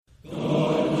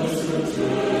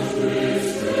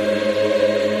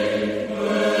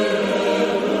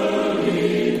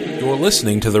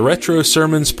listening to the Retro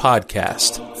Sermons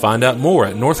podcast. Find out more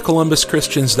at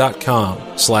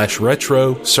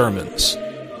northcolumbuschristians.com/retro sermons.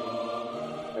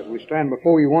 As we stand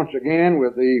before you once again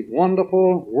with the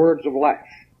wonderful words of life,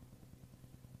 I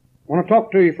want to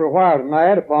talk to you for a while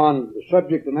tonight upon the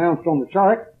subject announced on the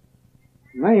chart,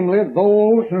 namely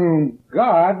those whom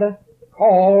God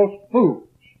calls fools.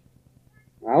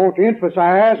 I want to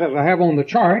emphasize, as I have on the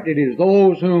chart, it is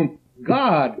those whom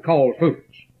God calls fools,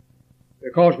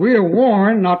 because we are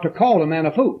warned not to call a man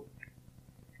a fool.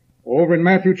 Over in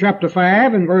Matthew chapter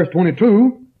 5 and verse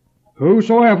 22,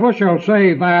 whosoever shall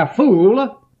say, "Thou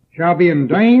fool," shall be in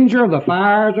danger of the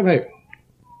fires of hell.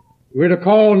 We're to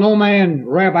call no man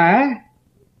rabbi,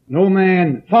 no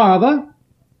man father,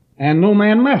 and no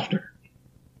man master.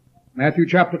 Matthew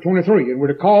chapter 23, and we're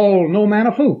to call no man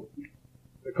a fool,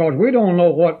 because we don't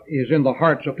know what is in the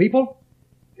hearts of people.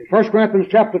 In 1 Corinthians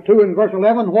chapter 2 and verse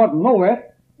 11, what knoweth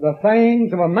the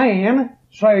things of a man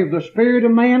save the spirit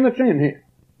of man that's in him?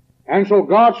 And so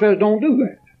God says don't do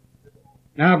that.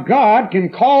 Now God can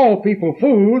call people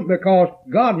fools because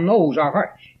God knows our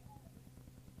hearts.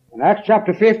 In Acts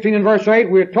chapter 15 and verse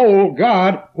 8, we're told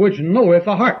God which knoweth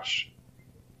the hearts.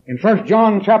 In 1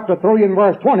 John chapter 3 and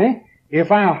verse 20,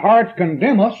 if our hearts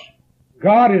condemn us,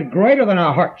 God is greater than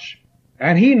our hearts,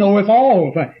 and He knoweth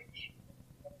all things.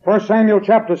 1 Samuel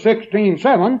chapter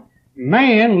 16:7,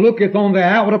 man looketh on the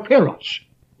outward appearance,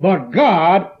 but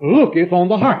God looketh on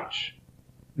the hearts.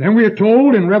 Then we are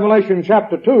told in Revelation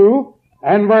chapter 2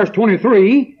 and verse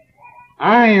 23,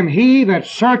 I am He that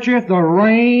searcheth the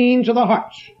reins of the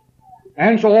hearts.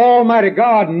 And so Almighty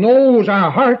God knows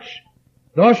our hearts,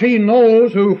 thus He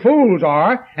knows who fools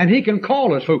are, and He can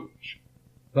call us fools.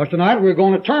 Thus tonight we're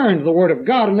going to turn to the Word of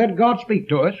God and let God speak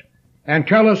to us and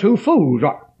tell us who fools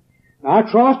are. Now, I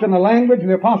trust in the language of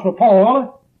the Apostle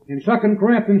Paul in 2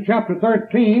 Corinthians chapter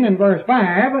 13 and verse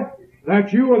 5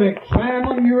 that you will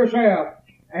examine yourself.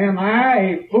 Am I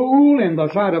a fool in the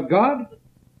sight of God?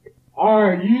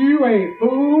 Are you a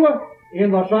fool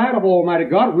in the sight of Almighty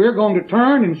God? We're going to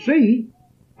turn and see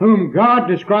whom God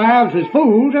describes as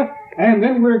fools, and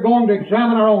then we're going to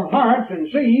examine our own hearts and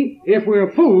see if we're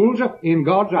fools in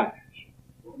God's eyes.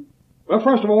 Well,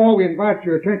 first of all, we invite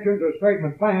your attention to a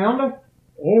statement found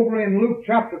over in Luke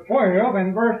chapter 12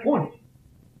 and verse 20.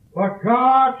 But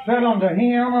God said unto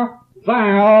him,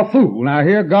 Thou fool. Now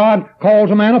here God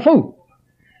calls a man a fool.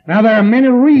 Now there are many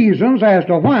reasons as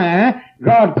to why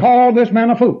God called this man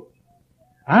a fool.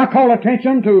 I call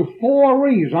attention to 4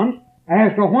 reasons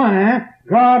as to why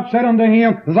God said unto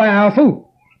him, Thou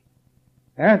fool.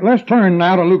 Let's turn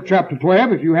now to Luke chapter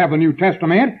 12 if you have the New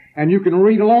Testament, and you can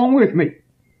read along with me.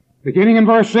 Beginning in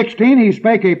verse 16, He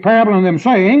spake a parable unto them,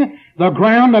 saying, The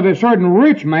ground of a certain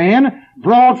rich man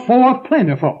brought forth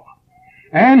plentiful,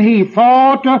 and he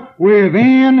thought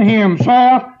within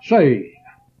himself, saying.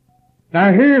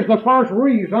 Now here's the first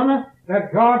reason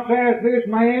that God says this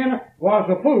man was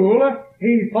a fool.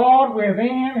 He thought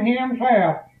within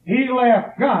himself. He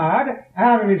left God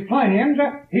out of his plans.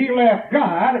 He left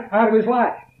God out of his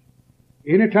life.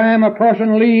 Anytime a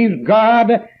person leaves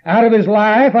God out of his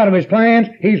life, out of his plans,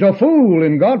 he's a fool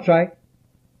in God's sight.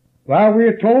 Well,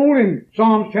 we're told in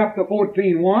Psalms chapter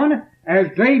 14:1, as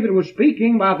David was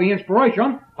speaking by the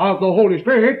inspiration of the Holy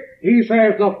Spirit, he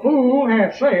says, The fool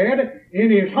hath said in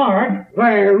his heart,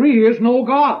 There is no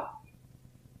God.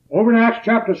 Over in Acts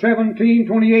chapter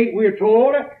 17:28, we're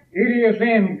told, It is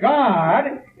in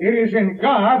God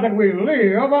that we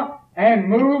live and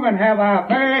move and have our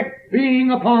very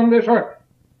being upon this earth.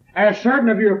 As certain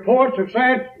of your poets have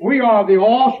said, we are the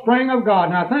offspring of God.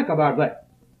 Now think about that.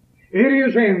 It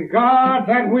is in God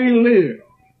that we live.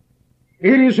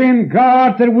 It is in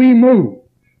God that we move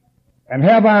and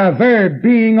have our very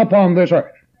being upon this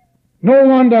earth. No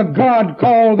wonder God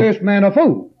called this man a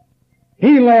fool.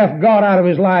 He left God out of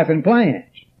his life and plans.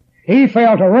 He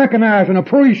failed to recognize and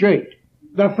appreciate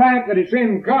the fact that it's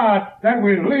in God that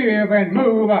we live and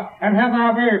move and have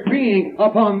our very being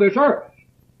upon this earth.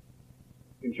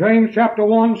 In James chapter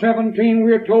 1:17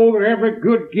 we are told that every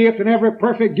good gift and every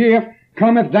perfect gift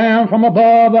cometh down from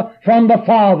above, from the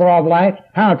Father of lights.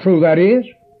 How true that is.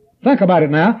 Think about it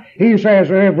now. He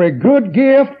says every good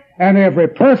gift and every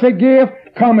perfect gift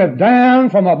cometh down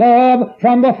from above,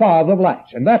 from the Father of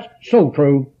lights. And that's so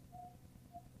true.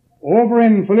 Over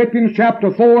in Philippians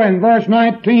chapter 4 and verse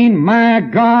 19, My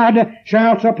God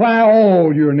shall supply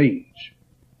all your needs.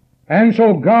 And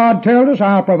so God tells us,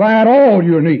 I'll provide all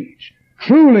your needs.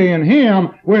 Truly in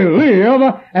Him we live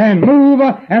and move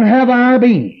and have our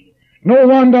being. No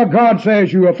wonder God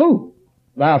says you're a fool.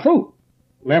 Thou fool.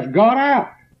 Left God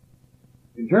out.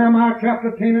 In Jeremiah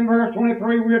chapter 10 and verse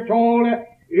 23 we're told,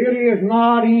 It is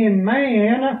not in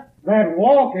man that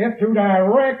walketh to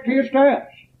direct his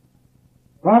steps.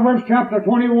 Proverbs chapter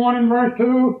 21 and verse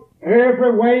 2,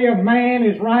 every way of man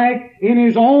is right in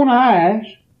his own eyes.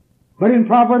 But in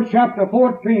Proverbs chapter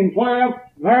 14:12,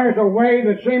 there's a way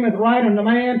that seemeth right unto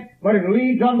man, but it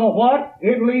leads unto what?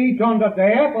 It leads unto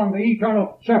death, unto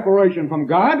eternal separation from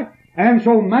God. And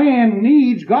so man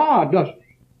needs God, doesn't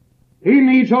he? He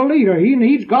needs a leader. He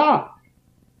needs God.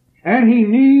 And he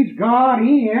needs God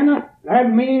in,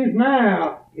 that means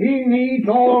now. He needs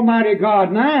Almighty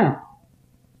God now.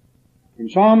 In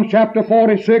Psalms chapter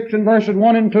 46 and verses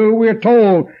 1 and 2, we are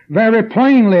told very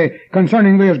plainly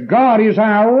concerning this, God is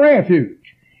our refuge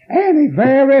and a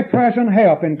very present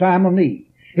help in time of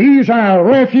need. He's our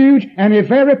refuge and a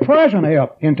very present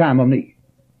help in time of need.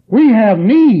 We have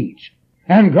needs,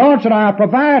 and God said, I'll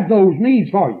provide those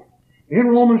needs for you. In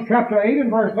Romans chapter 8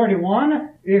 and verse 31,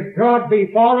 if God be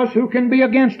for us, who can be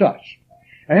against us?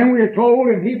 And we are told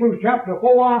in Hebrews chapter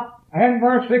 4 and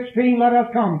verse 16, let us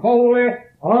come boldly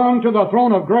unto the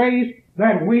throne of grace,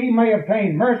 that we may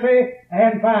obtain mercy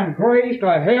and find grace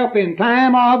to help in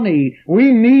time of need.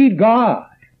 We need God.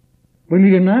 We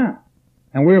need Him now.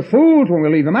 And we're fools when we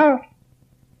leave Him out.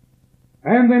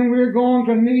 And then we're going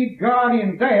to need God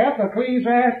in death.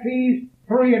 Ecclesiastes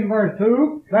 3 and verse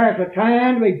 2, there's a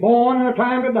time to be born and a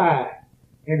time to die.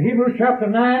 In Hebrews chapter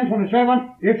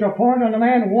 9:27, it's appointed unto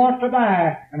man who wants to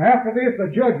die. And after this,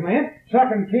 the judgment.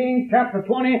 2 Kings chapter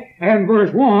 20 and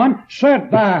verse 1, set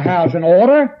thy house in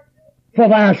order, for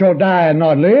thou shalt die and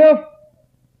not live.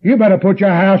 You better put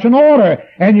your house in order.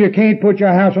 And you can't put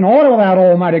your house in order without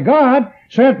Almighty God.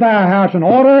 Set thy house in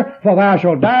order, for thou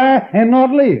shalt die and not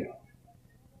live.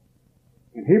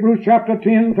 In Hebrews chapter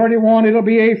 10:31, it'll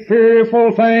be a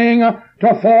fearful thing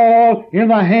to fall in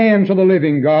the hands of the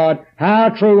living God. How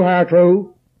true, how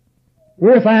true.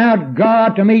 Without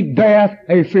God to meet death,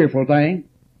 a fearful thing.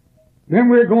 Then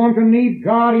we're going to need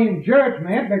God in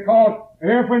judgment, because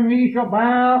every knee shall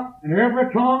bow and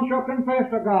every tongue shall confess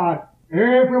to God.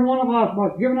 Every one of us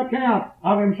must give an account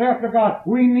of himself to God.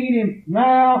 We need Him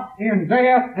now in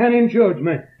death and in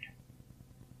judgment.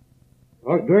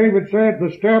 As David said,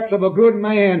 the steps of a good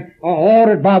man are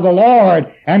ordered by the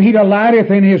Lord, and He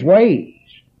delighteth in His ways.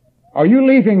 Are you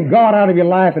leaving God out of your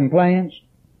life and plans?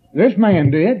 This man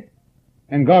did,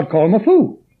 and God called him a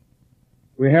fool.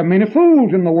 We have many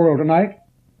fools in the world tonight.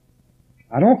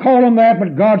 I don't call them that,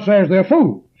 but God says they're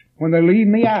fools when they leave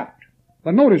me out.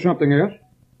 But notice something else.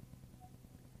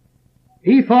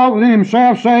 He thought within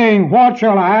himself, saying, what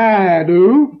shall I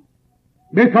do?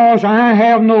 Because I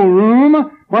have no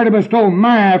room where to bestow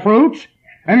my fruits.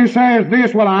 And he says,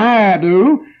 this will I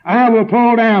do. I will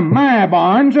pull down my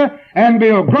barns and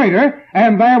build greater,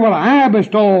 and there will I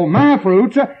bestow my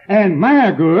fruits and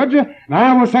my goods. And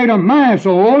I will say to my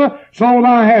soul, soul,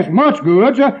 thou hast much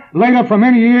goods laid up for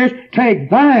many years.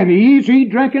 Take thine ease, eat,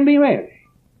 drink, and be merry.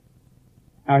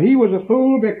 Now he was a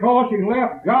fool because he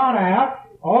left God out.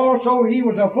 Also he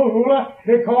was a fool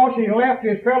because he left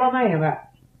his fellow man out.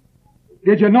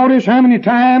 Did you notice how many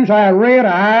times I read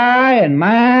I and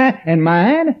my and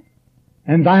mine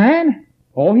and thine?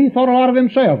 Oh, he thought a lot of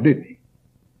himself, didn't he?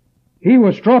 He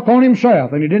was struck on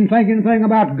himself, and he didn't think anything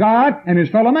about God and his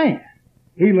fellow man.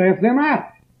 He left them out.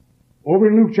 Over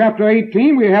in Luke chapter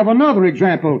 18, we have another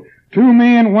example. Two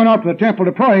men went up to the temple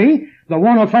to pray, the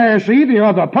one a Pharisee, the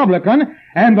other a publican,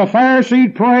 and the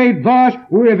Pharisee prayed thus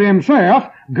with himself,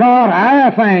 God,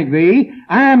 I thank Thee,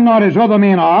 I am not as other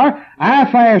men are. I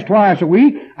fast twice a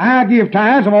week. I give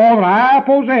tithes of all that I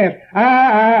possess.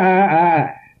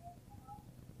 I.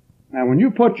 Now, when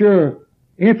you put your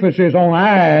emphasis on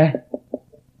I,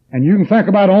 and you can think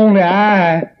about only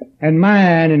I and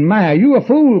mine and my, you a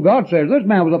fool, God says. This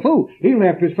man was a fool. He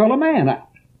left his fellow man out.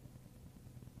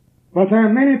 But there are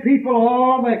many people,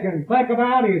 all they can think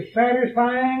about is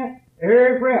satisfying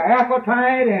every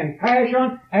appetite and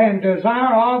passion and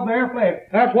desire of their flesh.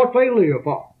 That's what they live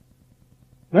for.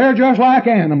 They're just like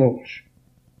animals.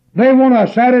 They want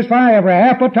to satisfy every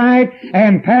appetite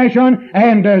and passion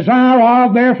and desire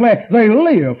of their flesh. They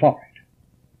live for it.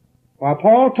 Well,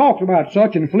 Paul talks about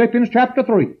such in Philippians chapter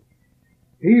 3.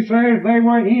 He says they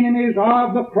were enemies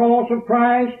of the cross of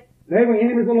Christ. They were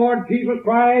enemies of the Lord Jesus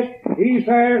Christ. He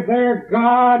says their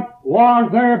God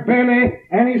was their belly.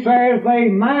 And he says they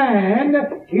mind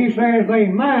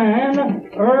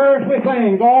earthly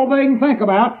things. All they can think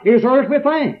about is earthly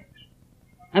things.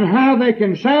 And how they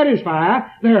can satisfy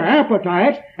their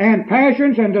appetites and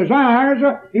passions and desires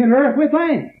in earthly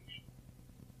things.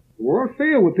 The world's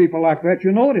filled with people like that,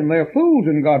 you know it, and they're fools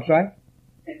in God's sight.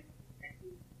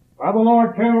 Why, the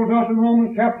Lord tells us in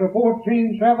Romans chapter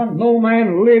 14:7, no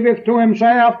man liveth to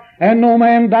himself, and no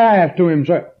man dieth to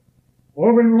himself.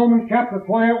 Over in Romans chapter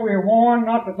 12, we are warned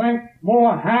not to think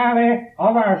more highly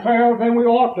of ourselves than we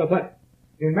ought to think.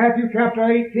 In Matthew chapter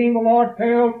 18, the Lord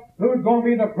tells who's going to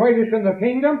be the greatest in the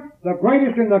kingdom. The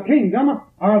greatest in the kingdom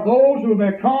are those who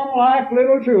become like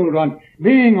little children,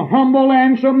 being humble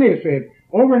and submissive.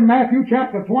 Over in Matthew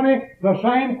chapter 20, the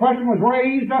same question was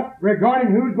raised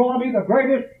regarding who's going to be the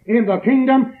greatest in the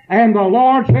kingdom. And the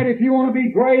Lord said, if you want to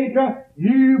be great,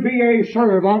 you be a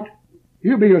servant.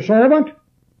 You be a servant.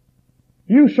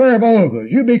 You serve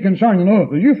others. You be concerned in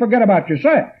others. You forget about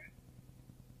yourself.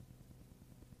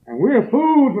 And we're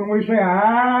fools when we say,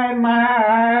 I and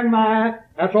my.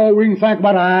 That's all we can think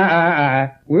about,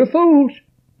 I. We're fools.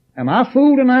 Am I a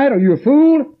fool tonight? Are you a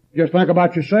fool? Just think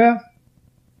about yourself.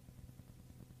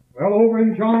 Well, over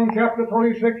in John chapter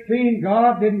 3:16,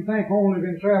 God didn't think only of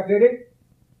himself, did he?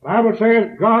 The Bible says,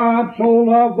 God so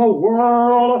loved the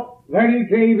world that he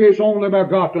gave his only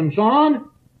begotten Son.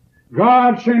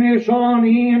 God sent his Son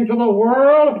into the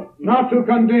world, not to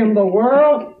condemn the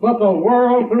world, but the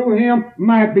world through him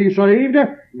might be saved.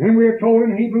 Then we are told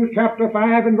in Hebrews chapter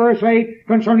 5 and verse 8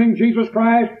 concerning Jesus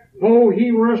Christ, though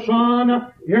he were a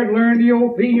son, yet learned the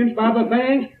obedience by the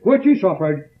things which he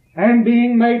suffered. And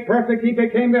being made perfect, he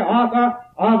became the author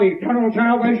of eternal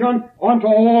salvation unto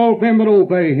all them that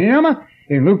obey him.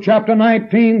 In Luke chapter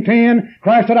 19:10,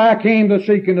 Christ said, I came to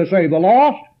seek and to save the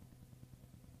lost.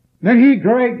 Then he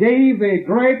gave the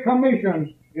great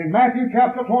commissions in Matthew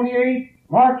chapter 28,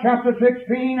 Mark chapter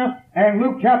 16, and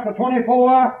Luke chapter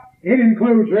 24. It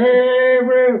includes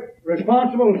every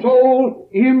responsible soul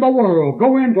in the world.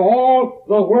 Go into all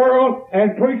the world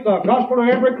and preach the gospel to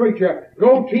every creature.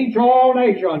 Go teach all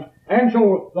nations. And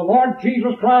so the Lord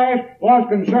Jesus Christ was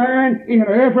concerned in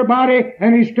everybody,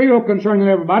 and he's still concerned in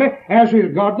everybody, as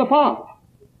is God the Father.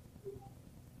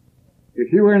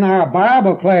 If you were in our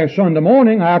Bible class Sunday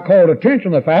morning, I called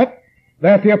attention to the fact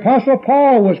that the Apostle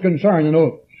Paul was concerned in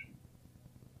others.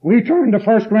 We turned to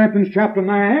 1 Corinthians chapter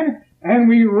 9, and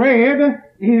we read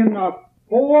in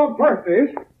 4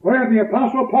 verses where the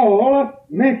Apostle Paul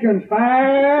mentions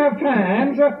 5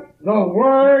 times the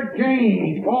word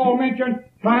gain. Paul mentioned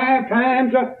 5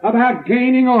 times about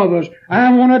gaining others.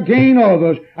 I want to gain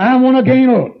others. I want to gain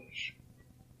others.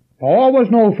 Paul was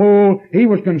no fool. He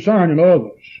was concerned in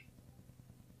others.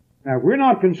 Now, if we're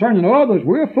not concerned in others,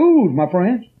 we're fools, my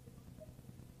friends.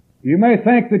 You may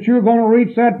think that you're going to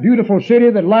reach that beautiful city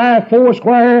that lies 4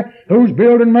 square, whose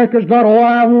building makers got, oh,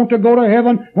 I want to go to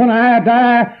heaven. When I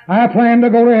die, I plan to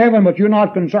go to heaven. But you're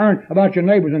not concerned about your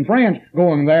neighbors and friends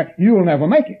going there. You'll never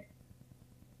make it.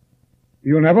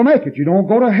 You'll never make it. You don't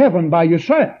go to heaven by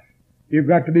yourself. You've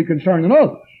got to be concerned in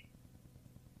others.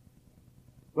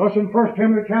 Thus in 1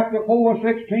 Timothy chapter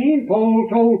 4:16, Paul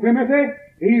told Timothy,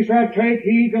 he said, take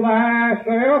heed to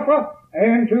thyself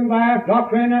and to thy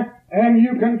doctrine, and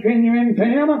you continue in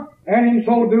them, and in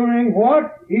so doing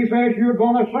what? He says you're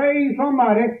going to save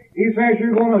somebody. He says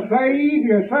you're going to save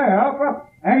yourself,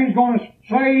 and he's going to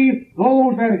save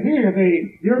those that hear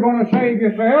thee. You're going to save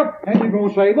yourself, and you're going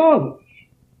to save others.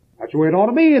 That's the way it ought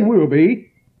to be, and will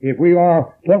be, if we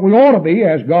are what we ought to be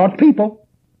as God's people.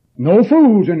 No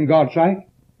fools in God's sight.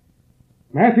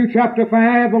 Matthew chapter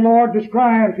 5, the Lord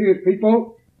describes his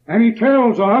people, and he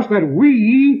tells us that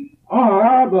we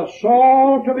are the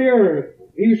salt of the earth.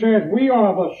 He says we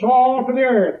are the salt of the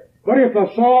earth. But if the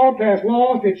salt has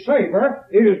lost its savor,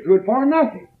 it is good for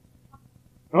nothing.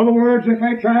 In other words, if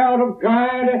a child of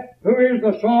God who is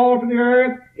the salt of the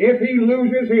earth, if he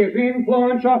loses his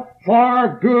influence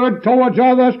for good towards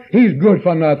others, he's good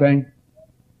for nothing.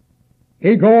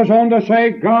 He goes on to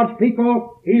say, God's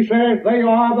people, he says, they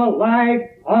are the light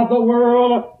of the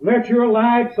world. Let your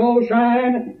light so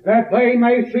shine that they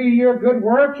may see your good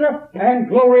works and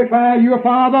glorify your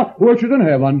Father which is in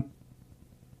heaven.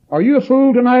 Are you a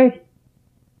fool tonight?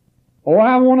 Oh,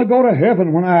 I want to go to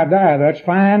heaven when I die. That's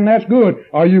fine, that's good.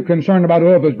 Are you concerned about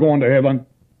others going to heaven?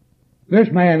 This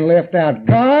man left out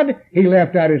God, he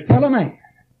left out his fellow man.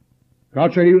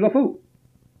 God said he was a fool.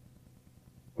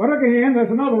 But again,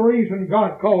 there's another reason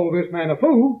God called this man a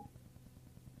fool.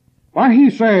 Why,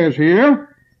 he says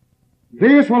here,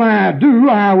 this will I do,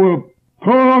 I will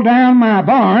pull down my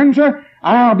barns,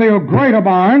 I'll build greater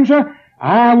barns,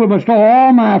 I will bestow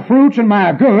all my fruits and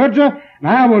my goods, and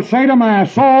I will say to my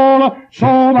soul,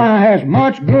 soul, thou hast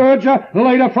much goods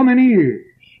laid up for many years.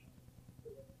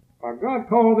 Well, God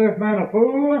called this man a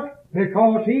fool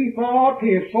because he thought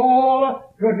his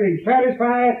soul could be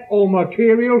satisfied on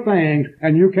material things,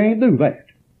 and you can't do that.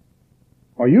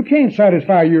 Or you can't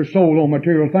satisfy your soul on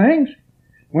material things.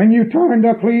 When you turn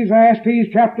to Ecclesiastes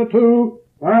chapter 2,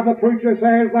 where the preacher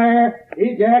says there,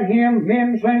 he got him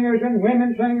men singers and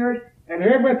women singers, and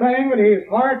everything that his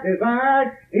heart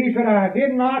desired. He said, I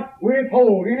did not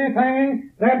withhold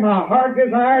anything that my heart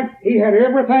desired. He had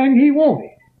everything he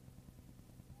wanted.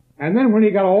 And then when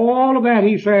he got all of that,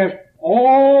 he says,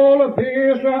 all of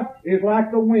this is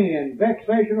like the wind,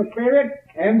 vexation of spirit,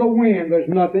 and the wind. There's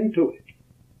nothing to it.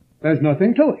 There's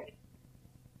nothing to it.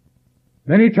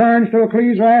 Then he turns to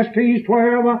Ecclesiastes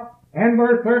 12 and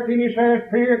verse 13. He says,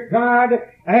 fear God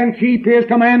and keep His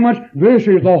commandments. This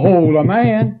is the whole of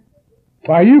man.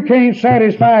 Why, you can't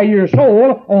satisfy your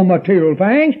soul on material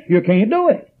things. You can't do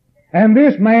it. And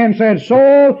this man said,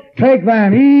 soul, take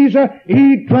thine ease,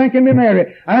 eat, drink, and be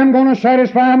merry. I'm going to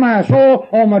satisfy my soul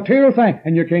on material things.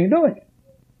 And you can't do it.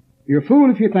 You're a fool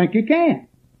if you think you can.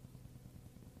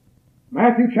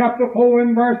 Matthew chapter 4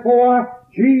 and verse 4,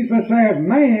 Jesus says,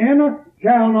 man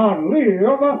shall not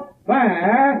live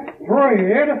by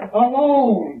bread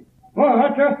alone,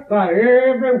 but by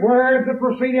every word that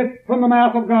proceedeth from the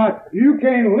mouth of God. You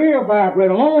can't live by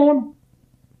bread alone.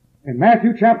 In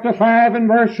Matthew chapter 5 and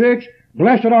verse 6,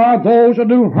 blessed are those that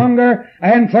do hunger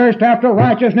and thirst after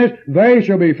righteousness, they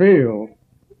shall be filled.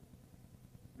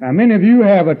 Now many of you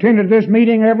have attended this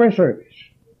meeting every service.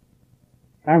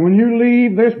 And when you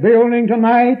leave this building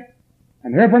tonight,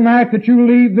 and every night that you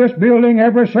leave this building,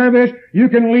 every service, you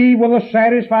can leave with a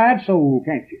satisfied soul,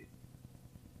 can't you?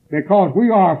 Because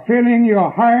we are filling your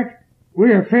heart,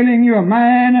 we are filling your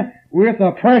mind with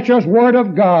the precious Word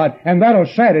of God, and that'll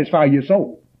satisfy your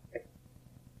soul.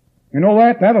 You know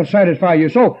that? That'll satisfy your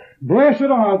soul. Blessed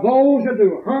are those that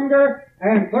do hunger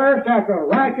and thirst after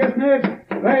righteousness.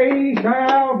 They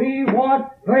shall be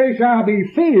what? They shall be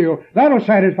filled. That'll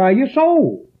satisfy your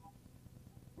soul.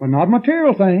 But not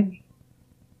material things.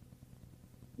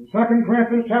 In 2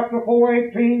 Corinthians chapter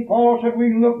 4:18, Paul said,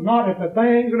 we look not at the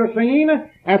things that are seen,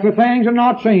 at the things that are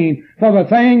not seen. For the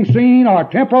things seen are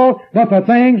temporal, but the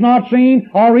things not seen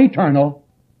are eternal.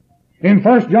 In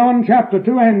 1 John chapter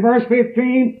 2 and verse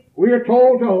 15, we are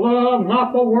told to love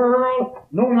not the world,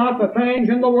 no, not the things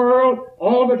in the world.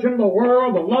 All that's in the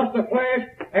world, the lust of flesh,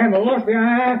 and the lust of the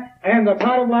eye, and the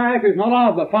pride of life is not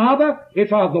of the Father,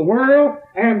 it's of the world,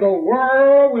 and the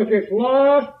world with its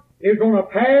lust is going to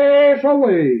pass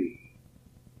away.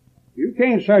 You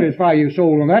can't satisfy your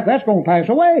soul on that. That's going to pass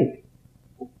away.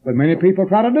 But many people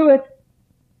try to do it,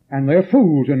 and they're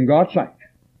fools in God's sight.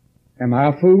 Am I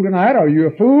a fool tonight? Are you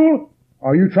a fool?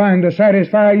 Are you trying to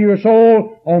satisfy your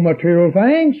soul on material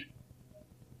things?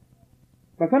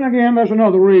 But then again, there's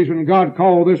another reason God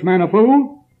called this man a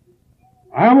fool.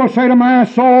 I will say to my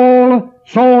soul,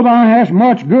 soul, thou hast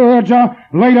much goods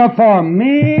laid up for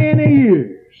many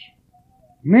years.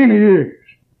 Many years.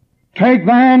 Take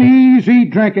thine ease,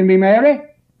 eat, drink, and be merry.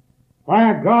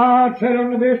 Why, God said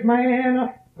unto this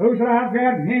man, who said, I've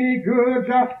got many goods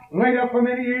laid up for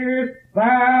many years,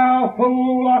 thou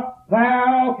fool,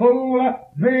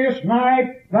 this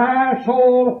night thy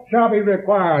soul shall be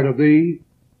required of thee.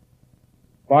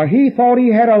 Why, he thought he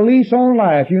had a lease on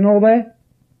life, you know that?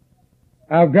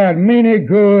 I've got many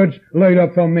goods laid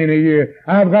up for many years.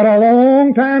 I've got a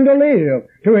long time to live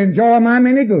to enjoy my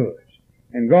many goods.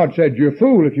 And God said, you're a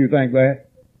fool if you think that.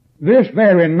 This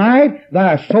very night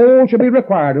thy soul shall be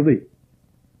required of thee.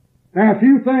 Now if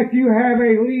you think you have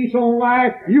a lease on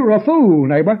life, you're a fool,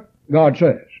 neighbor, God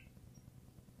says.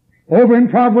 Over in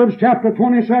Proverbs chapter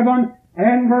 27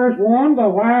 and verse 1, the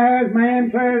wise man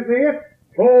says this,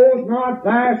 close not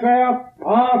thyself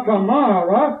of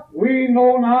tomorrow, we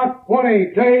know not what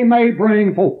a day may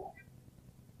bring forth.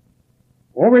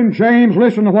 Over in James,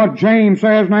 listen to what James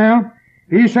says now.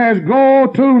 He says, go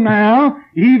to now,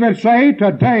 ye that say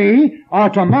today or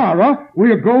tomorrow,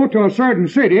 we'll go to a certain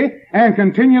city and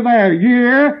continue there a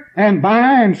year and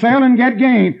buy and sell and get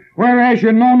gain. Whereas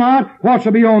you know not what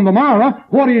shall be on the morrow.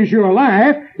 What is your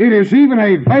life? It is even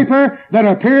a vapor that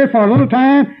appeareth for a little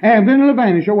time and then it'll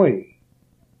vanish away.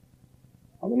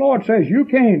 Well, the Lord says you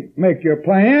can't make your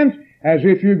plans as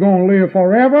if you're going to live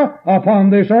forever upon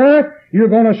this earth. You're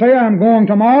going to say, I'm going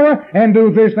tomorrow and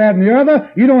do this, that, and the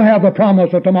other. You don't have the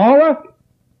promise of tomorrow.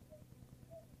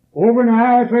 Over in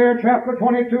Isaiah chapter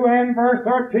 22 and verse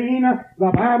 13,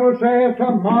 the Bible says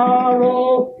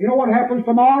tomorrow, you know what happens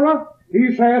tomorrow?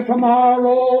 He says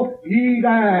tomorrow ye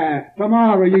die.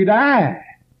 Tomorrow ye die.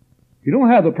 You don't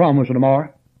have the promise of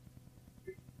tomorrow.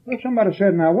 Well, somebody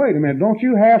said, now wait a minute, don't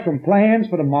you have some plans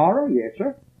for tomorrow? Yes,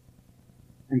 sir.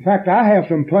 In fact, I have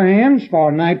some plans for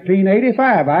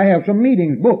 1985. I have some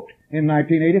meetings booked in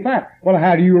 1985. Well,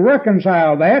 how do you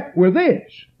reconcile that with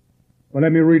this? Well,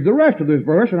 let me read the rest of this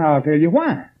verse and I'll tell you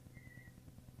why.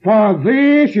 For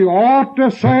this you ought to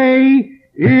say,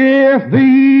 if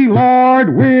the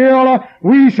Lord will,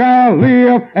 we shall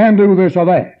live and do this or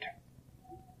that.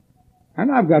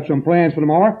 And I've got some plans for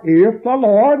tomorrow, if the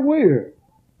Lord will.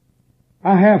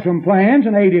 I have some plans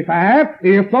in 85,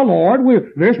 if the Lord will.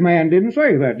 This man didn't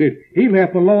say that, did he? He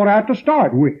left the Lord out to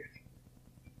start with.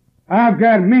 I've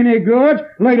got many goods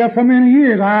laid up for many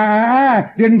years.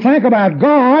 I didn't think about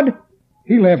God.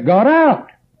 He left God out.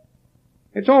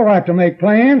 It's all right to make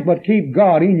plans, but keep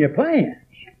God in your plans.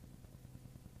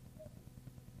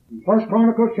 In 1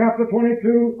 Chronicles chapter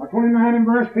 29 and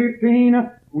verse 15,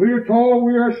 we are told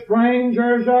we are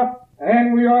strangers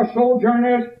and we are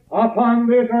sojourners upon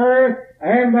this earth,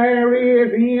 and there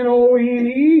is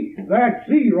N-O-N-E, that's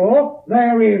zero,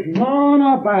 there is none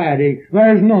abiding.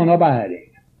 There's none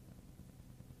abiding.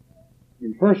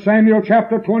 In 1 Samuel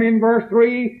chapter 20 and verse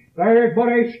 3, there is but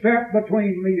a step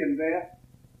between me and death.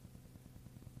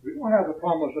 We don't have the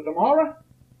promise of tomorrow.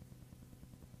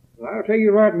 But I'll tell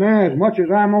you right now, as much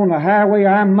as I'm on the highway,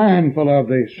 I'm mindful of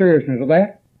the seriousness of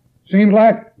that. Seems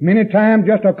like many times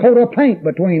just a coat of paint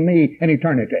between me and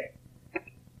eternity.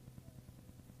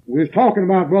 We was talking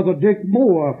about Brother Dick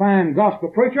Moore, a fine gospel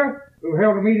preacher who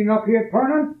held a meeting up here at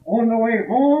Vernon. On the way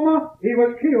home, he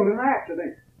was killed in an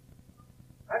accident.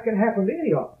 That can happen to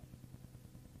any of us.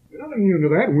 We're not immune to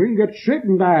that, and we can get sick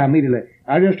and die immediately.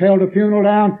 I just held a funeral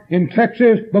down in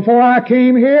Texas before I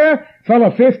came here. A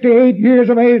fellow 58 years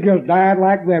of age just died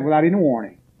like that without any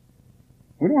warning.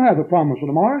 We don't have the promise of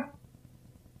tomorrow.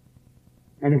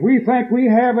 And if we think we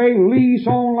have a lease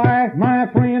on life, my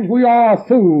friends, we are a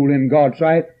fool in God's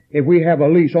sight. If we have a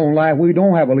lease on life, we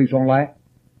don't have a lease on life.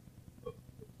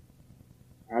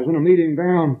 I was in a meeting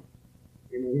down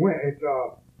in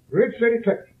Ridge City,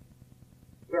 Texas,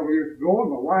 several years ago,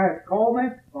 and my wife called me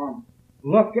from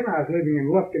Lufkin. I was living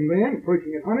in Lufkin then,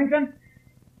 preaching at Huntington.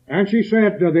 And she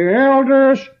said, the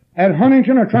elders at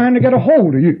Huntington are trying to get a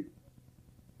hold of you.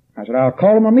 I said, I'll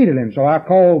call them immediately. And so I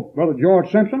called Brother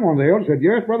George Simpson, one of the elders, said,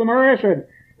 yes, Brother Murray. I said,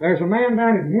 there's a man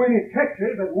down in Winnie,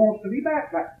 Texas that wants to be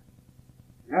baptized.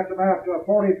 That's about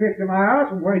 40, 50 miles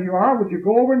from where you are. Would you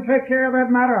go over and take care of that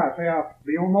matter? I say, I'll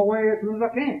be on my way as soon as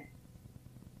I can.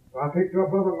 So I picked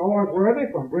up Brother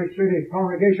Northworthy from Bridge City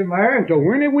congregation there, and to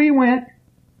Winnie we went.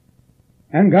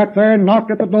 And got there and knocked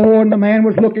at the door, and the man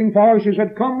was looking for us. He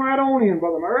said, come right on in,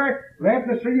 Brother Murray. Glad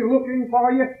to see you looking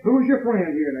for you. Who's your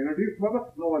friend here? And introduced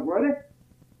Brother Northworthy.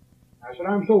 I said,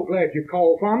 I'm so glad you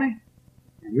called for me.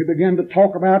 And we began to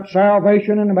talk about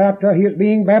salvation and about his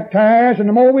being baptized. And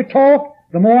the more we talked,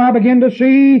 the more I began to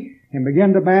see and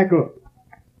began to back up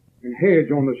and hedge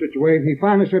on the situation. He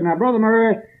finally said, now, Brother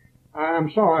Murray,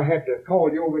 I'm sorry I had to call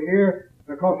you over here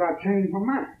because I've changed my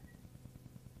mind.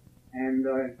 And,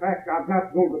 in fact, I've got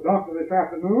to go to the doctor this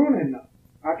afternoon, and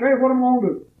I'll tell you what I'm going to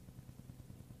do.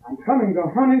 I'm coming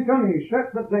to Huntington. He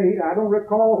set the date. I don't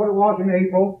recall what it was in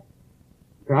April.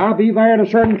 So I'll be there at a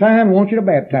certain time and want you to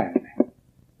baptize me.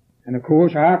 And, of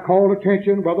course, I called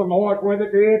attention. Brother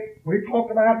Northworthy did. We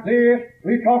talked about this.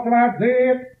 We talked about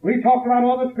this. We talked about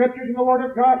all the scriptures in the Word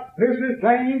of God. This is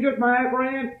dangerous, my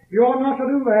friend. You ought not to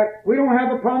do that. We don't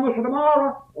have the promise of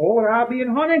tomorrow. Oh, I'll be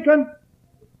in Huntington.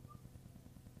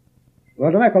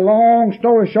 Well, to make a long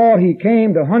story short, he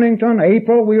came to Huntington,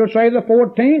 April, we'll say the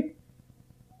 14th.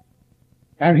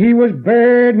 And he was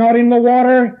buried not in the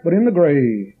water, but in the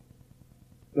grave.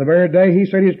 The very day he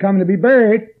said he was coming to be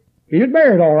buried, he was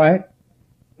buried all right,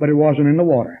 but it wasn't in the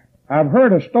water. I've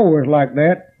heard of stories like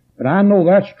that, but I know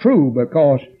that's true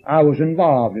because I was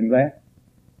involved in that.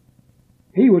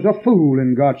 He was a fool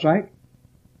in God's sight.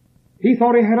 He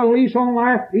thought he had a lease on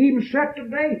life. He even set the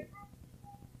date.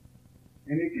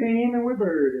 And he came and we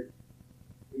buried him.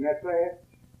 Isn't that sad?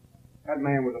 That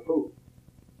man was a fool.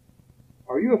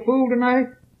 Are you a fool tonight?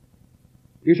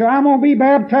 You say, I'm going to be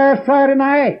baptized Friday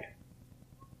night.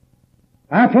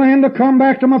 I plan to come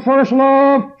back to my first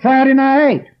love Friday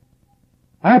night.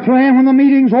 I plan when the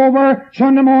meeting's over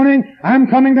Sunday morning, I'm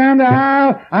coming down the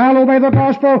aisle, I'll obey the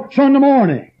gospel Sunday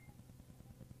morning.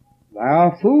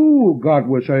 Thou fool, God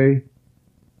would say.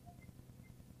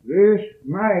 This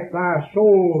night thy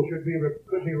soul could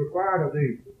be required of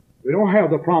thee. We don't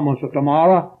have the promise of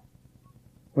tomorrow.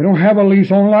 We don't have a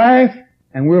lease on life,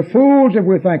 and we're fools if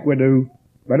we think we do.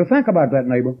 Better think about that,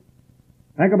 neighbor.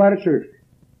 Think about it seriously.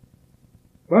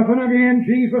 But then again,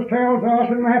 Jesus tells us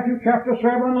in Matthew chapter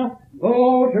 7,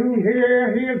 those who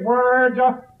hear His words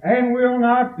and will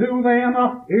not do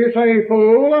them is a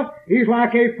fool. He's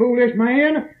like a foolish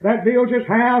man that builds his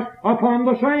house upon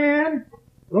the sand.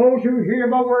 Those who hear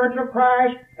the words of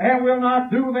Christ and will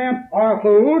not do them are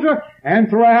fools. And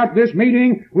throughout this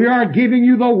meeting, we are giving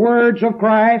you the words of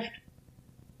Christ.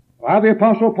 Why, the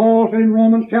Apostle Paul said in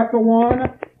Romans chapter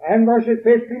 1 and verses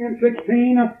 15 and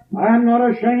 16, I am not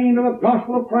ashamed of the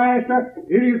gospel of Christ.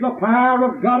 It is the power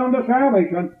of God unto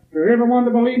salvation to everyone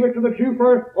that believeth, to the Jew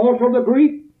first, also the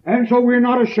Greek. And so we're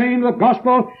not ashamed of the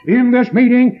gospel in this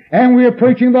meeting, and we're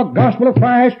preaching the gospel of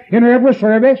Christ in every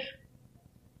service.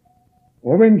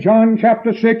 Over in John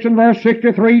chapter 6 and verse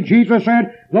 63, Jesus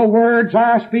said, the words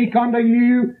I speak unto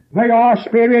you, they are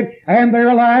spirit and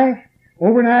they're life.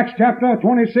 Over in Acts chapter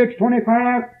 26,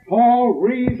 25, Paul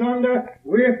reasoned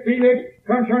with Felix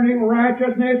concerning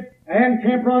righteousness and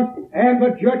temperance and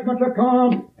the judgment to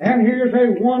come. And here's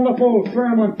a wonderful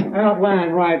sermon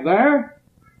outlined right there.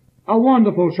 A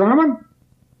wonderful sermon.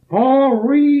 Paul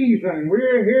reasoned.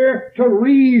 We're here to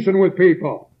reason with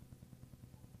people.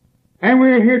 And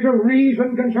we're here to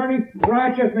reason concerning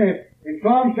righteousness. In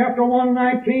Psalm chapter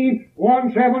 119,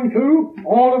 172,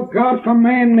 all of God's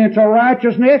commandments are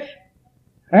righteousness.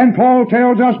 And Paul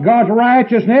tells us God's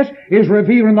righteousness is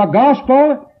revealed in the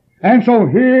gospel. And so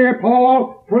here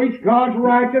Paul preached God's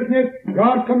righteousness,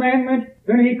 God's commandments.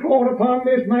 Then he called upon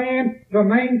this man to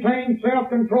maintain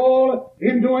self-control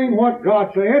in doing what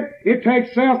God said. It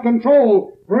takes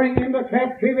self-control. Bring into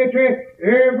captivity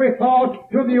every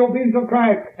thought to the obedience of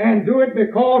Christ. And do it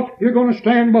because you're going to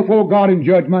stand before God in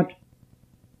judgment.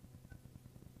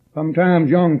 Sometimes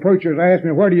young preachers ask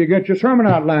me, where do you get your sermon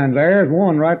outlines? There's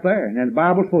one right there. And the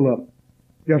Bible's full of them.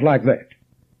 Just like that.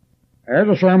 There's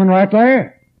a sermon right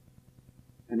there.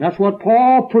 And that's what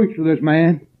Paul preached to this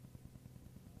man.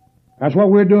 That's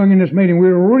what we're doing in this meeting.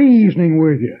 We're reasoning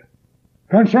with you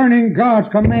concerning God's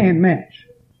commandments.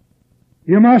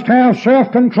 You must have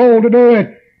self-control to do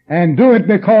it, and do it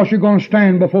because you're going to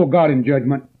stand before God in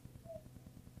judgment.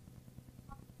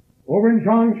 Over in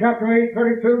John chapter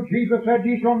 8:32, Jesus said,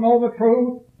 ye shall know the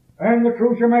truth, and the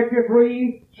truth shall make you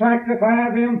free.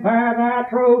 Sanctify them by thy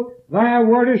truth. Thy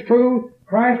word is truth.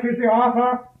 Christ is the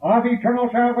author of eternal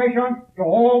salvation to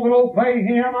all that obey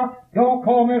Him. Don't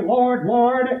call me Lord,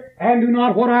 Lord, and do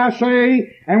not what I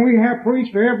say. And we have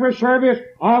preached every service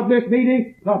of this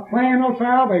meeting the plan of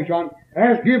salvation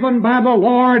as given by the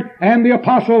Lord and the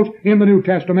apostles in the New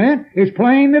Testament. It's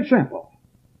plain and simple.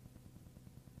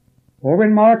 Over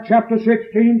in Mark chapter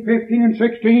 16, 15 and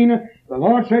 16, the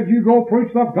Lord said, you go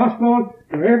preach the gospel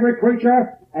to every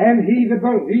creature, and he that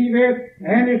believeth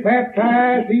and is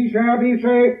baptized, he shall be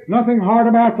saved. Nothing hard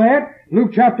about that.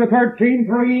 Luke chapter 13,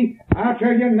 3, I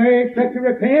tell you, nay, except you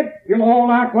repent, you'll all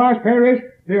likewise perish.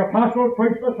 The apostles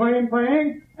preached the same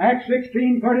thing. Acts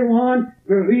 16, 31,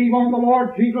 believe on the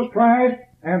Lord Jesus Christ,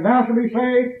 and thou shalt be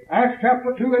saved. Acts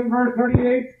chapter 2 and verse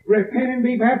 38, repent and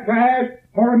be baptized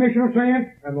for remission of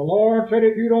sin. And the Lord said,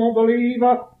 if you don't believe,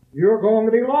 you're going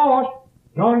to be lost.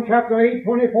 John chapter 8,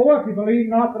 24, if you believe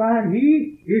not that I am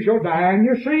He, you shall die in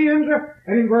your sins.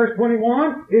 And in verse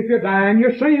 21, if you die in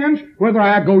your sins, whither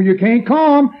I go you can't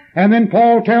come. And then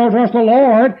Paul tells us the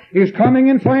Lord is coming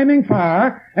in flaming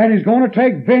fire, and He's going to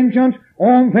take vengeance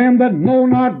on them that know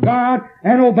not God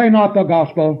and obey not the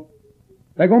gospel.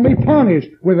 They're going to be punished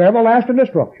with everlasting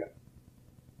destruction.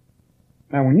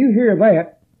 Now when you hear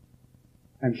that,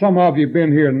 and some of you have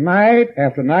been here night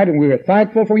after night, and we are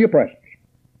thankful for your presence.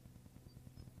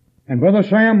 And Brother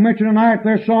Sam mentioned tonight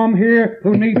there's some here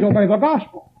who need to obey the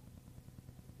gospel.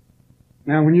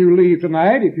 Now when you leave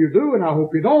tonight, if you do, and I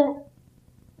hope you don't,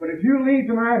 but if you leave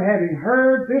tonight having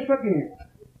heard this again,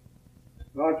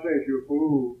 God says you're a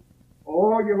fool.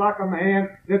 Oh, you're like a man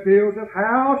that builds his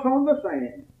house on the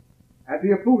sand. That'd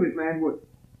be a foolish man, wouldn't it?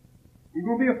 You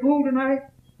gonna be a fool tonight?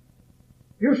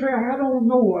 You say, I don't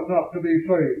know enough to be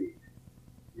saved.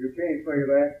 You can't say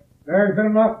that. There's been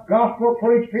enough gospel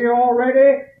preached here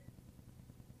already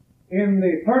in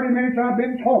the 30 minutes I've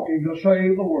been talking to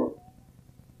save the world.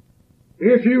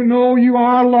 If you know you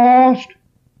are lost,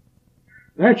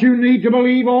 that you need to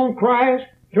believe on Christ,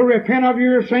 to repent of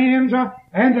your sins,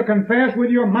 and to confess with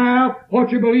your mouth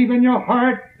what you believe in your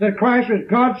heart, that Christ is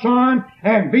God's Son,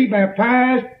 and be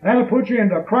baptized, that'll put you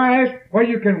into Christ, where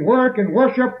you can work and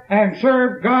worship and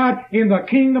serve God in the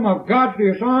kingdom of God's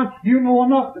dear Son. You know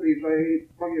enough to be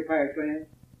saved from your past sins.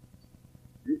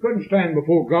 You couldn't stand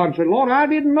before God and say, Lord, I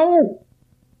didn't know.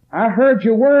 I heard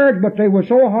your words, but they were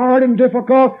so hard and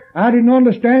difficult, I didn't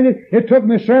understand it. It took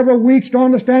me several weeks to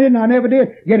understand it, and I never did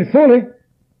get it fully.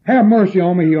 Have mercy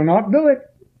on me, He'll not do it.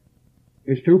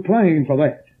 It's too plain for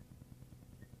that.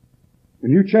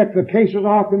 When you check the cases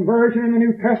of conversion in the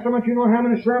New Testament, you know how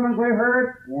many sermons they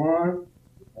heard? One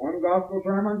gospel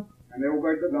sermon, and they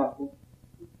obeyed the gospel.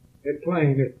 It's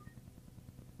plain, isn't it?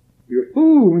 You're a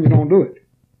fool when you don't do it.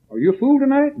 Are you a fool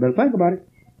tonight? Better think about it.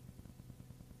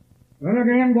 Then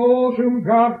again, those whom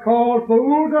God called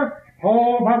fools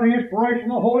Paul, by the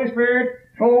inspiration of the Holy Spirit,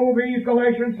 told these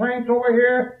Galatian saints over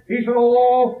here, he said,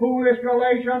 "Oh, foolish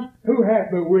Galatians, who hath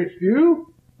bewitched you?"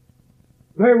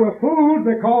 They were fools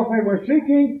because they were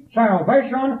seeking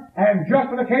salvation and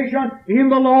justification in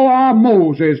the law of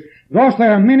Moses. Thus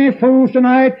there are many fools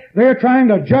tonight, they're trying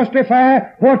to justify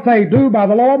what they do by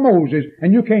the law of Moses,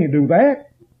 and you can't do that.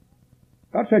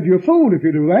 God said you're a fool if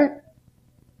you do that.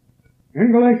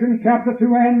 In Galatians chapter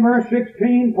 2 and verse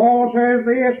 16, Paul says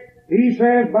this, he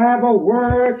says, "By the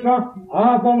works of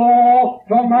the law,"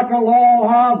 talking about the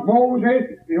law of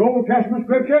Moses, the Old Testament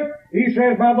Scripture, he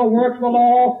says, "By the works of the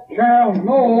law shall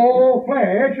no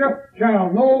flesh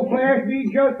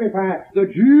be justified." The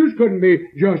Jews couldn't be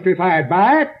justified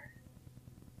by it.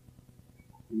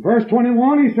 In verse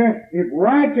 21 he says, "If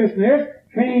righteousness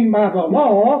came by the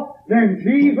law, then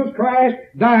Jesus Christ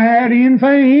died in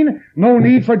vain." No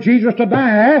need for Jesus to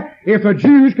die if the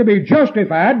Jews could be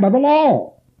justified by the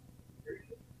law.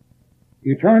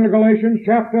 You turn to Galatians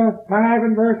chapter 5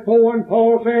 and verse 4, and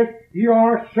Paul says, "You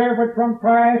are severed from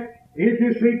Christ. If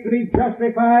you seek to be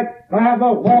justified by the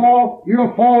law, you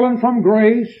have fallen from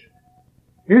grace."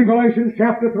 In Galatians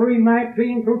chapter 3,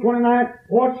 19 through 29,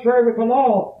 what serveth the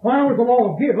law? Why was the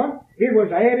law given? It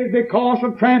was added because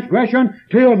of transgression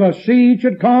till the seed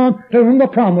should come to whom the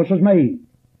promise was made.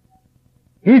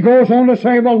 He goes on to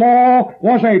say the law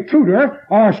was a tutor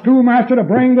or a schoolmaster to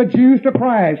bring the Jews to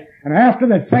Christ. And after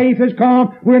that faith has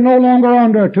come, we're no longer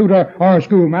under a tutor or a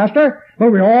schoolmaster,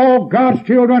 but we're all God's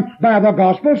children by the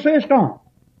gospel system,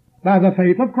 by the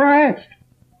faith of Christ.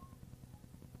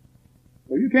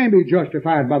 Well, you can't be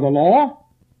justified by the law.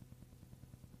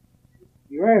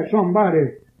 You ask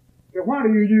somebody, "Why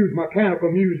do you use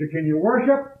mechanical music in your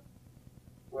worship?"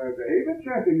 Well, David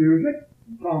said to use it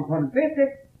in Psalm 150.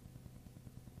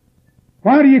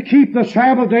 Why do you keep the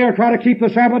Sabbath day or try to keep the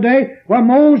Sabbath day? Well,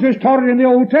 Moses taught it in the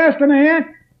Old Testament.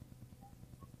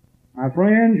 My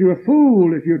friends, you're a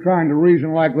fool if you're trying to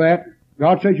reason like that.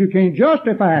 God says you can't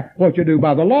justify what you do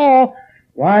by the law.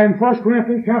 Why, in 1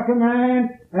 Corinthians chapter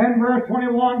 9 and verse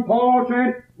 21, Paul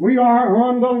said, "We are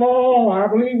under law." I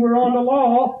believe we're under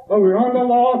law, but we're under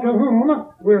law to whom?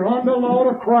 We're under law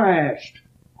to Christ.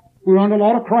 We're under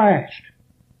law to Christ.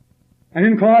 And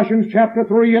in Colossians chapter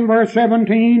 3 and verse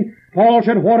 17, Paul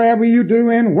said, "Whatever you do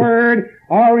in word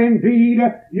or in deed,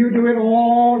 you do it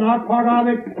all, not part of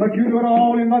it, but you do it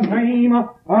all in the name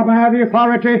or by the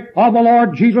authority of the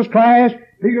Lord Jesus Christ."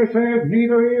 Peter says,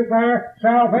 "Neither is there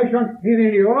salvation in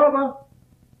any other."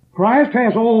 Christ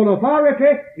has all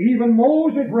authority. Even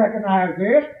Moses recognized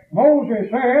this. Moses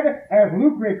said, as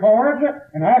Luke records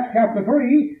in Acts chapter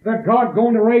 3, that God's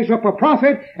going to raise up a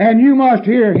prophet, and you must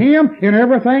hear him in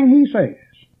everything he says.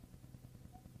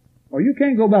 Well, you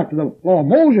can't go back to the law of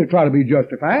Moses to try to be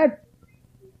justified.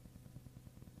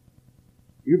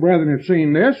 You brethren have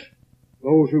seen this.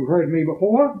 Those who've heard me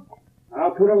before.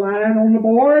 I'll put a line on the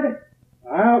board.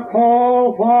 I'll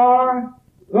call for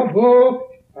the book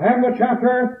and the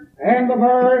chapter and the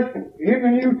verse in the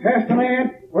New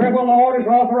Testament where the Lord has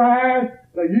authorized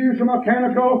the use of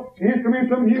mechanical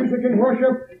instruments of music and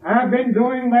worship. I've been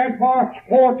doing that for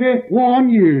 41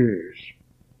 years.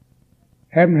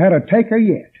 Haven't had a taker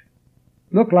yet.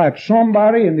 Looked like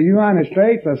somebody in the United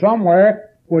States or somewhere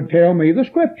would tell me the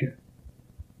Scripture.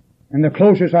 And the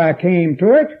closest I came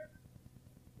to it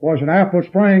was in Apple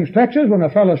Springs, Texas, when a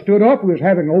fellow stood up who was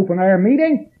having an open-air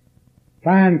meeting.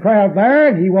 Fine crowd there,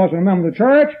 and he wasn't a member of the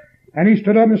church. And he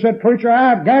stood up and said, "Preacher,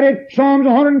 I've got it, Psalms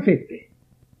 150.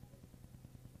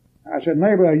 I said,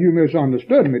 "Neighbor, you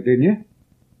misunderstood me, didn't you?"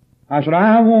 I said,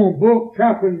 "I want book,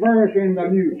 chapter, and verse in the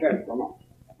New Testament."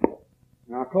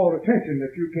 And I called attention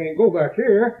that you can't go back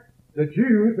here. The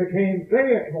Jews became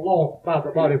dead to the law by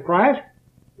the body of Christ,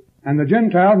 and the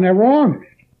Gentiles never honored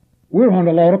it. We're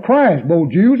under the law of Christ,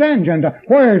 both Jews and Gentiles.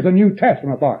 Where's the New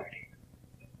Testament authority?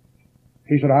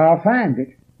 He said, "I'll find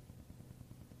it."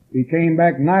 He came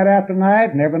back night after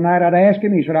night, and every night I'd ask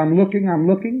him, he said, I'm looking.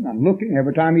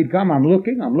 Every time he'd come, I'm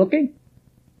looking.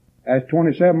 That's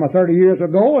 27 or 30 years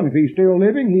ago, and if he's still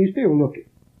living, he's still looking.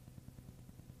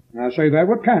 And I say that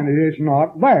with kindness. It's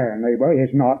not there, neighbor.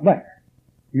 It's not there.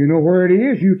 You know where it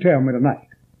is, you tell me tonight.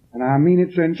 And I mean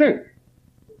it sincerely.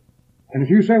 And if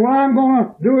you say, "Well, I'm going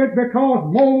to do it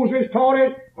because Moses taught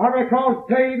it, or because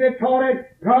David taught it,"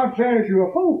 God says you're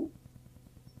a fool.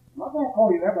 I'm not going to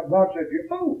call you that, but God says you're a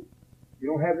fool. You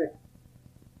don't have the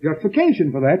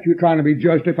justification for that. You're trying to be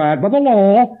justified by the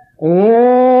law.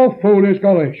 Oh, foolish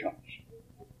Galatians.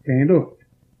 Can't do it.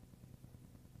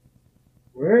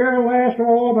 Well, last of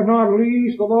all but not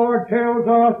least, the Lord tells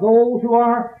us those who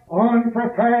are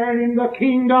unprepared in the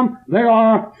kingdom, they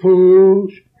are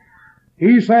fools.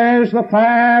 He says the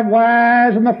 5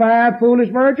 wise and the 5 foolish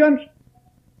virgins.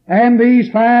 And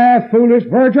these 5 foolish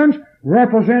virgins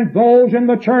represent those in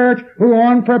the church who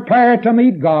are unprepared to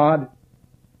meet God.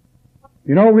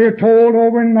 You know, we're told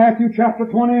over in Matthew chapter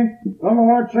 20, the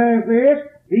Lord says this.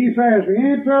 He says,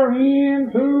 enter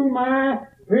into my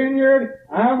vineyard.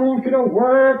 I want you to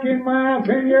work in my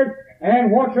vineyard,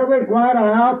 and whatsoever is right,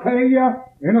 I'll pay you.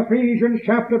 In Ephesians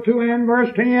chapter 2 and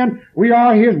verse 10, we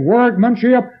are His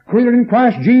workmanship, created in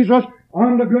Christ Jesus,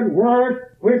 unto good works,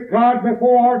 which God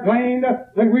before ordained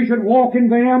that we should walk in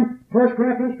them. 1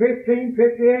 Corinthians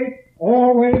 15:58,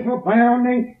 always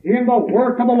abounding in the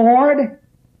work of the Lord.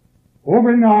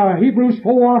 Over in Hebrews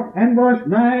 4 and verse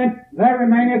 9, there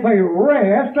remaineth a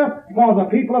rest for the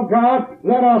people of God.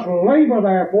 Let us labor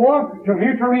therefore to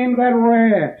enter into that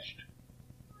rest.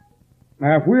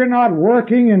 Now if we're not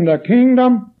working in the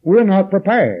kingdom, we're not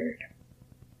prepared.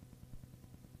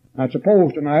 Now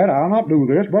suppose tonight, I'll not do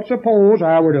this, but suppose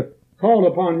I were to call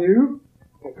upon you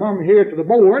to come here to the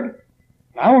board.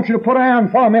 I want you to put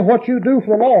down for me what you do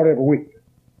for the Lord every week.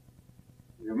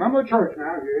 You remember the church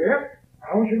now, yes?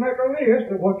 I want you to make a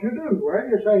list of what you do. Well,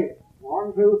 you say,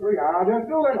 1, 2, 3, I'll just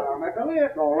do it. I'll make a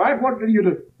list. All right, what do you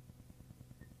do?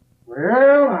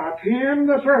 Well, I attend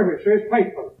the services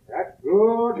faithfully. That's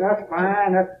good, that's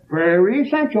fine, that's very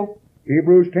essential.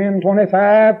 Hebrews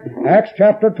 10:25, Acts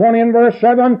chapter 20 and verse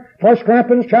 7, 1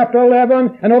 Corinthians chapter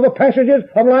 11, and other passages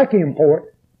of like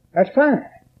import. That's fine.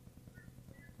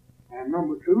 And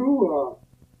number 2,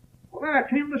 well, I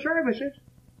attend the services.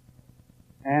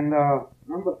 And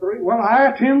number 3, well, I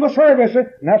attend the services,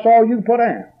 and that's all you can put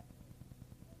down.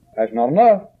 That's not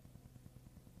enough.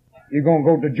 You're going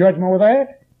to go to judgment with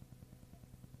that?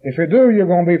 If you do, you're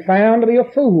going to be found to be a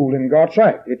fool in God's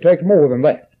sight. It takes more than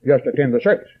that, just to attend the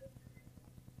service.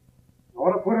 You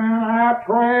ought to put down, I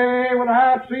pray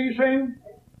without ceasing.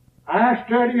 I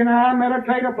study and I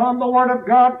meditate upon the Word of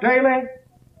God daily.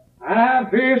 I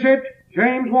visit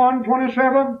James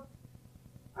 1:27.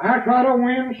 I try to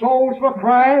win souls for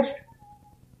Christ.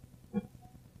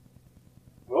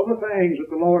 Other things that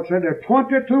the Lord said, there are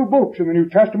 22 books in the New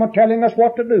Testament telling us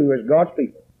what to do as God's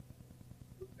people.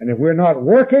 And if we're not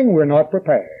working, we're not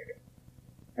prepared.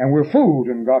 And we're fools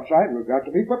in God's sight. We've got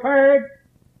to be prepared.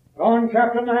 John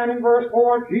chapter 9 and verse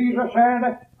 4, Jesus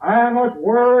said, I must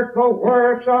work the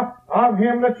works of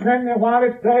Him that sent me while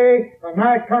it's day. The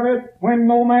night cometh when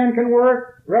no man can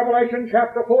work. Revelation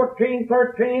chapter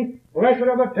 14:13, blessed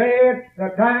are the dead,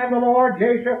 the time the Lord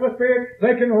gave us the Spirit.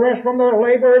 They can rest from their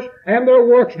labors, and their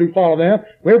works do follow them.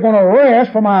 We're going to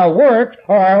rest from our works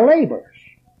or our labors.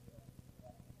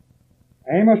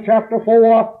 Amos chapter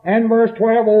 4 and verse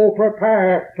 12, oh,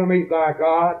 prepare to meet thy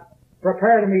God.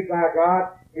 Prepare to meet thy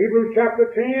God. Hebrews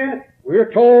chapter 10,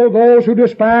 we're told those who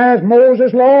despise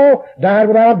Moses' law died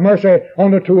without mercy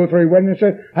on the 2 or 3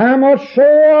 witnesses. How much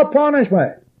sore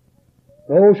punishment?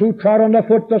 Those who trod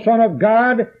underfoot the Son of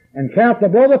God and count the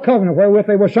blood of the covenant wherewith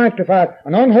they were sanctified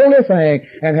an unholy thing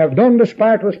and have done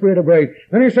despite the Spirit of grace.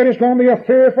 Then he said it's going to be a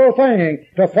fearful thing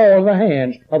to fall in the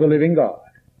hands of the living God.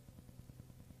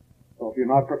 So if you're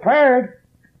not prepared,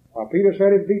 Peter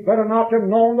said it'd be better not to have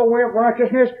known the way of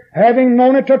righteousness, having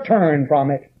known it to turn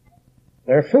from it.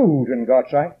 They're fools in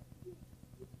God's sight.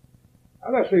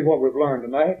 Now let's see what we've learned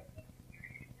tonight.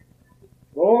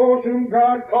 Those whom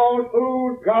God calls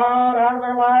fools, God out of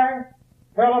their lives,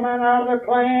 fellow men out of their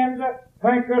clans,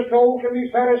 think their souls can be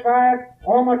satisfied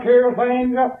on material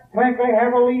things, think they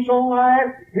have a lease on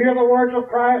life, hear the words of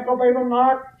Christ, obey them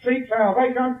not, seek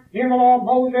salvation in the law of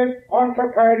Moses,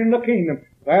 unprepared in the kingdom.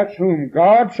 That's whom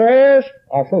God says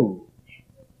are fools.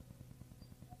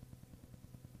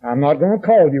 I'm not going to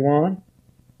call you one,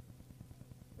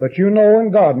 but you know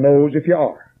and God knows if you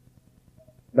are.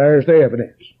 There's the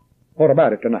evidence. What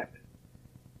about it tonight?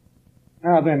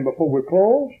 Now then, before we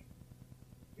close,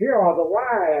 here are the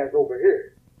wise over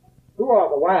here. Who are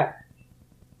the wise?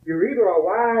 You're either a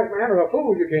wise man or a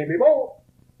fool. You can't be both.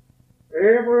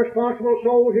 Every responsible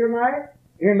soul here tonight,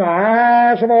 in the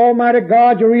eyes of Almighty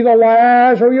God, you're either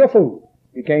wise or you're a fool.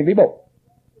 You can't be both.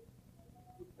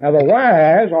 Now the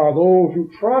wise are those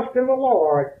who trust in the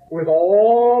Lord with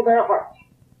all their hearts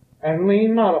and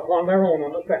lean not upon their own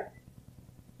understanding.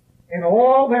 In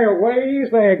all their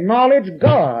ways they acknowledge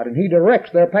God and He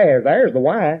directs their paths. There's the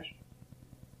wise.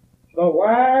 The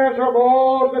wise are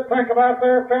those that think about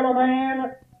their fellow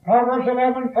man. Proverbs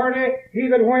 11:30, he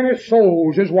that winneth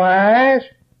souls is wise.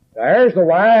 There's the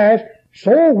wise.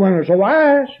 Soul winners are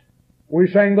wise. We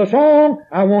sang the song,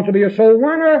 I want to be a soul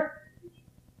winner.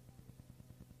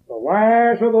 The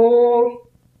wise are those,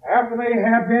 after they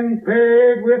have been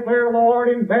buried with their Lord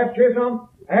in baptism,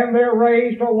 and they're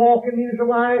raised to walk in newness of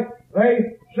life.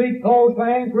 They seek those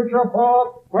things which are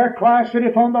above, where Christ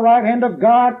sitteth on the right hand of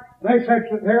God. They set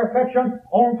their affection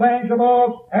on things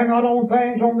above and not on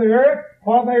things on the earth,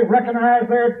 for they recognize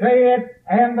they're dead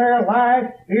and their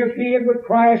life is hid with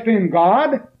Christ in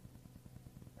God.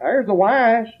 There's the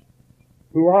wise.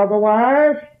 Who are the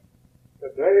wise?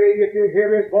 Today, if you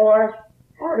hear His voice,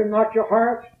 harden not your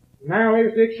hearts. Now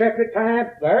is the accepted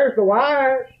time. There's the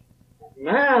wise.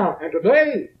 Now and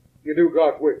today, you do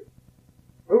God's will.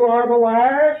 Who are the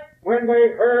wise? When they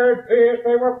heard this,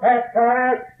 they were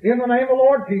baptized in the name of the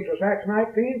Lord Jesus. Acts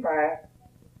 19:5.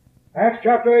 Acts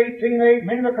chapter 18:8.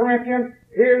 Many of the Corinthians,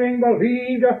 hearing,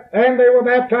 believed, and they were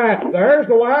baptized. There's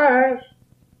the wise.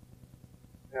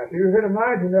 Now, if you're here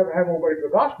tonight, you never have obeyed the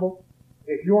gospel.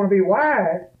 If you want to be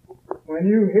wise, when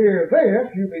you hear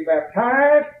this, you be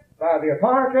baptized by the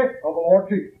authority of the Lord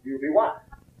Jesus. You'll be wise.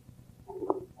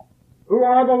 Who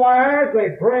are the wise? They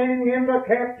bring into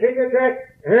captivity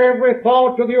every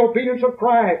thought to the obedience of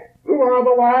Christ. Who are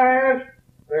the wise?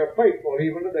 They're faithful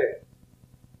even to death.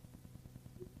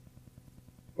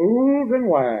 Fools and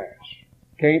wise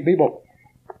can't be both.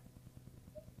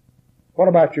 What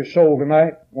about your soul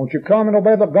tonight? Won't you come and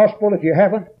obey the gospel if you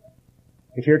haven't?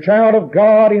 If you're a child of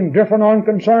God, indifferent,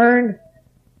 unconcerned,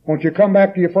 won't you come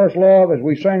back to your first love as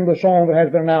we sing the song that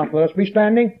has been announced? Let us be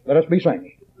standing. Let us be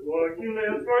singing. Would you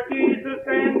live for Jesus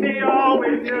and be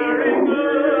always pure and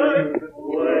good?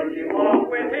 Would you walk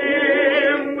with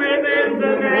Him within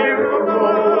the narrow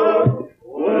road?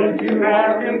 Would you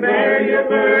have Him bear your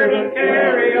burden,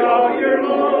 carry all your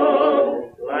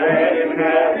load? Let Him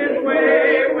have His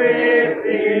way with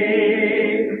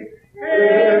thee.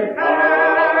 His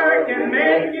power can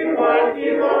make you what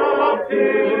you ought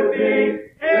to be.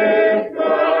 His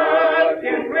blood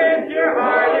can cleanse your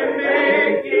heart and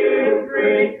make you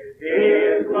free.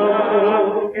 His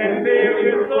love can fill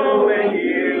your soul and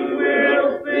you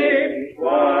will see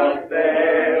what's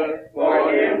there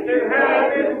for Him to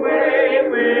have His way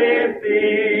with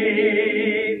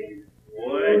thee.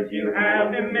 Would you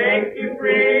have Him make you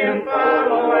free and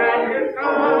follow at His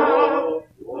call?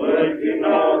 Would you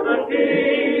know the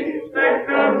peace that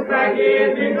comes by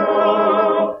giving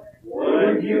all?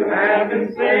 Would you have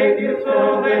Him save you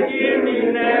so that you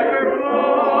need never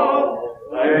fall?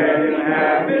 Let Him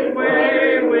have His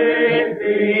way with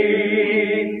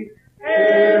thee.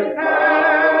 His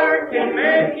power can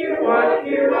make you what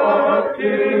you ought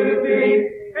to be.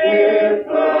 His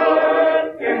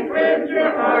blood can cleanse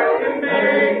your heart and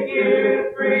make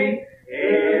you free.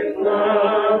 His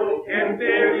love can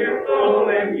fill your soul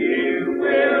and you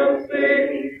will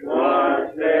see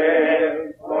what's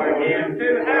there for Him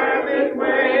to have His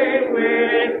way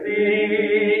with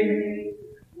thee.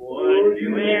 Would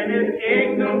you in His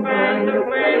kingdom find a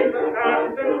place of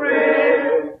constant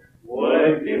rest?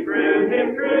 Would you prove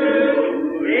Him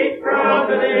true each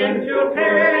providential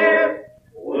test?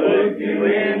 Would you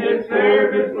in His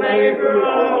service labor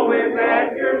always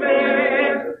at your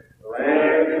best?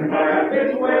 Let Him have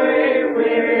His way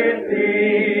with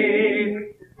thee.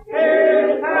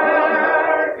 His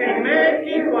power can make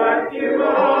you what you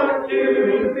ought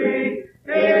to be.